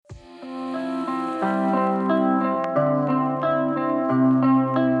Hello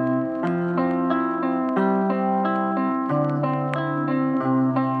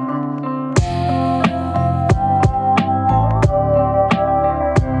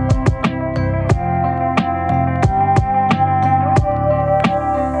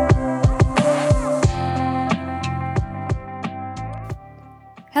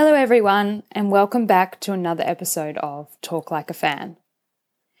everyone, and welcome back to another episode of Talk Like a Fan.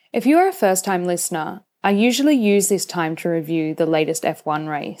 If you are a first-time listener, I usually use this time to review the latest F1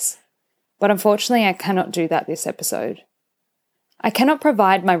 race, but unfortunately I cannot do that this episode. I cannot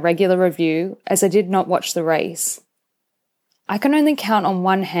provide my regular review as I did not watch the race. I can only count on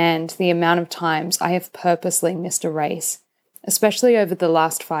one hand the amount of times I have purposely missed a race, especially over the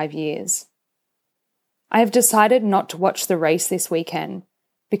last 5 years. I have decided not to watch the race this weekend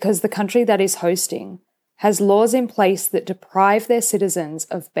because the country that is hosting has laws in place that deprive their citizens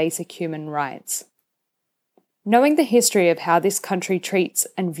of basic human rights. Knowing the history of how this country treats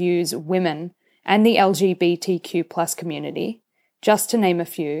and views women and the LGBTQ+ community, just to name a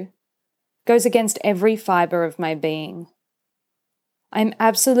few, goes against every fibre of my being. I am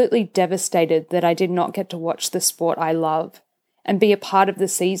absolutely devastated that I did not get to watch the sport I love and be a part of the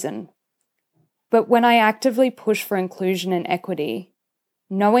season. But when I actively push for inclusion and equity,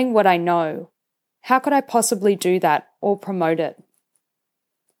 knowing what I know, how could I possibly do that or promote it?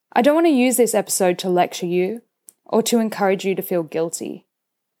 I don't want to use this episode to lecture you or to encourage you to feel guilty.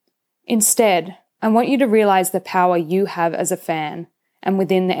 Instead, I want you to realize the power you have as a fan and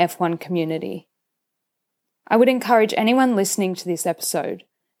within the F1 community. I would encourage anyone listening to this episode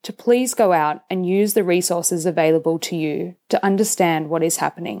to please go out and use the resources available to you to understand what is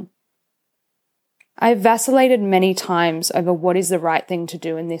happening. I have vacillated many times over what is the right thing to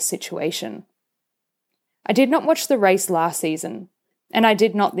do in this situation. I did not watch the race last season, and I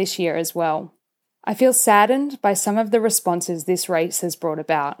did not this year as well. I feel saddened by some of the responses this race has brought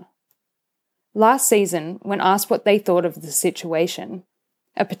about. Last season, when asked what they thought of the situation,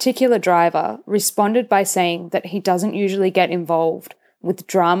 a particular driver responded by saying that he doesn't usually get involved with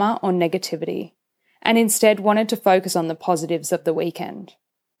drama or negativity, and instead wanted to focus on the positives of the weekend.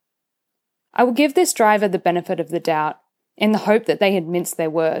 I will give this driver the benefit of the doubt in the hope that they had minced their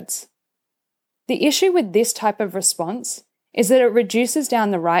words. The issue with this type of response is that it reduces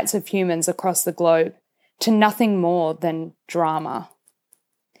down the rights of humans across the globe to nothing more than drama,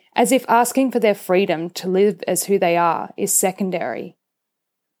 as if asking for their freedom to live as who they are is secondary.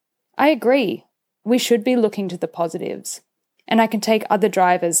 I agree, we should be looking to the positives, and I can take other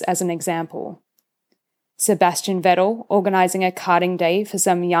drivers as an example. Sebastian Vettel organising a karting day for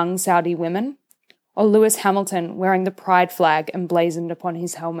some young Saudi women, or Lewis Hamilton wearing the pride flag emblazoned upon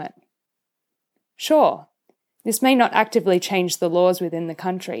his helmet. Sure, this may not actively change the laws within the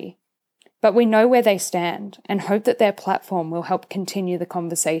country, but we know where they stand and hope that their platform will help continue the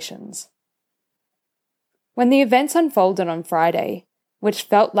conversations. When the events unfolded on Friday, which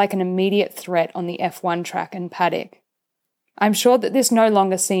felt like an immediate threat on the F1 track and paddock, I'm sure that this no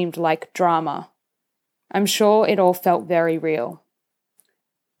longer seemed like drama. I'm sure it all felt very real.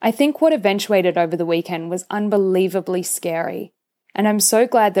 I think what eventuated over the weekend was unbelievably scary, and I'm so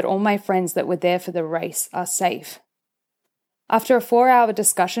glad that all my friends that were there for the race are safe. After a 4-hour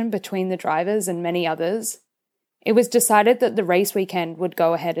discussion between the drivers and many others, it was decided that the race weekend would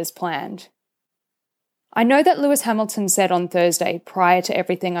go ahead as planned. I know that Lewis Hamilton said on Thursday, prior to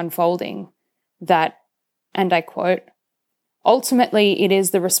everything unfolding, that, and I quote, "Ultimately, it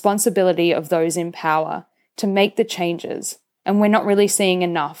is the responsibility of those in power to make the changes, and we're not really seeing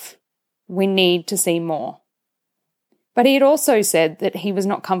enough. We need to see more." But he had also said that he was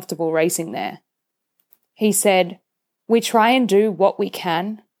not comfortable racing there. He said, "We try and do what we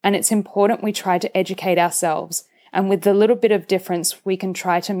can, and it's important we try to educate ourselves, and with the little bit of difference, we can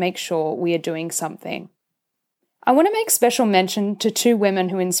try to make sure we are doing something." I want to make special mention to 2 women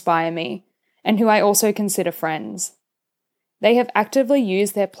who inspire me, and who I also consider friends. They have actively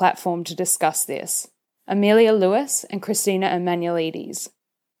used their platform to discuss this, Amelia Lewis and Christina Emanuelides.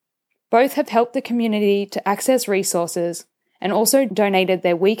 Both have helped the community to access resources and also donated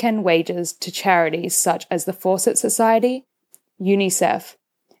their weekend wages to charities such as the Fawcett Society, Unicef,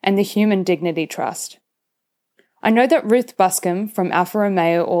 and the Human Dignity Trust. I know that Ruth Buscombe from Alfa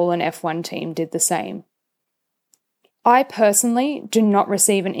Romeo All in F1 team did the same. I personally do not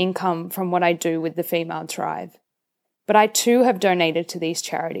receive an income from what I do with the Female Tribe, but I too have donated to these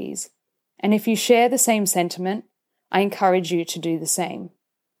charities, and if you share the same sentiment, I encourage you to do the same.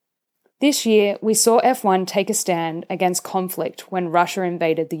 This year, we saw F1 take a stand against conflict when Russia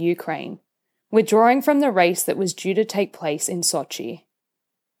invaded the Ukraine, withdrawing from the race that was due to take place in Sochi.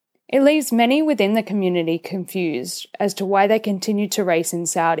 It leaves many within the community confused as to why they continue to race in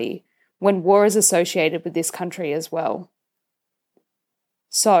Saudi when war is associated with this country as well.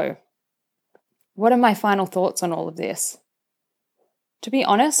 So, what are my final thoughts on all of this? To be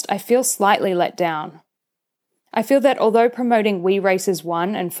honest, I feel slightly let down. I feel that although promoting We Race is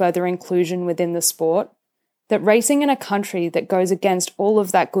one and further inclusion within the sport, that racing in a country that goes against all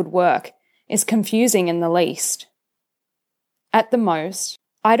of that good work is confusing in the least. At the most,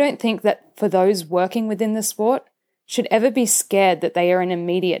 I don't think that for those working within the sport should ever be scared that they are in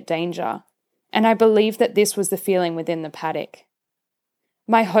immediate danger, and I believe that this was the feeling within the paddock.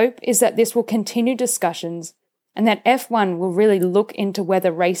 My hope is that this will continue discussions and that F1 will really look into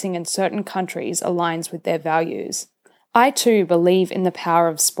whether racing in certain countries aligns with their values. I too believe in the power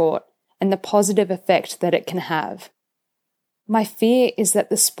of sport and the positive effect that it can have. My fear is that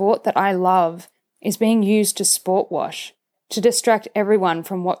the sport that I love is being used to sport wash, to distract everyone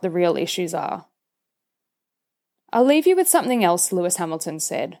from what the real issues are. I'll leave you with something else Lewis Hamilton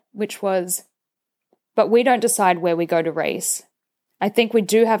said, which was, "But we don't decide where we go to race. I think we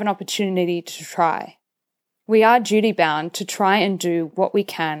do have an opportunity to try. We are duty-bound to try and do what we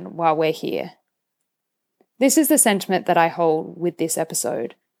can while we're here." This is the sentiment that I hold with this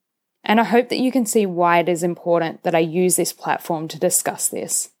episode, and I hope that you can see why it is important that I use this platform to discuss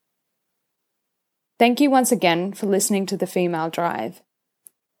this. Thank you once again for listening to The Female Drive.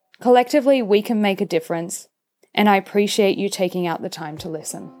 Collectively, we can make a difference, and I appreciate you taking out the time to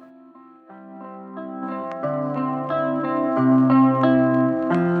listen.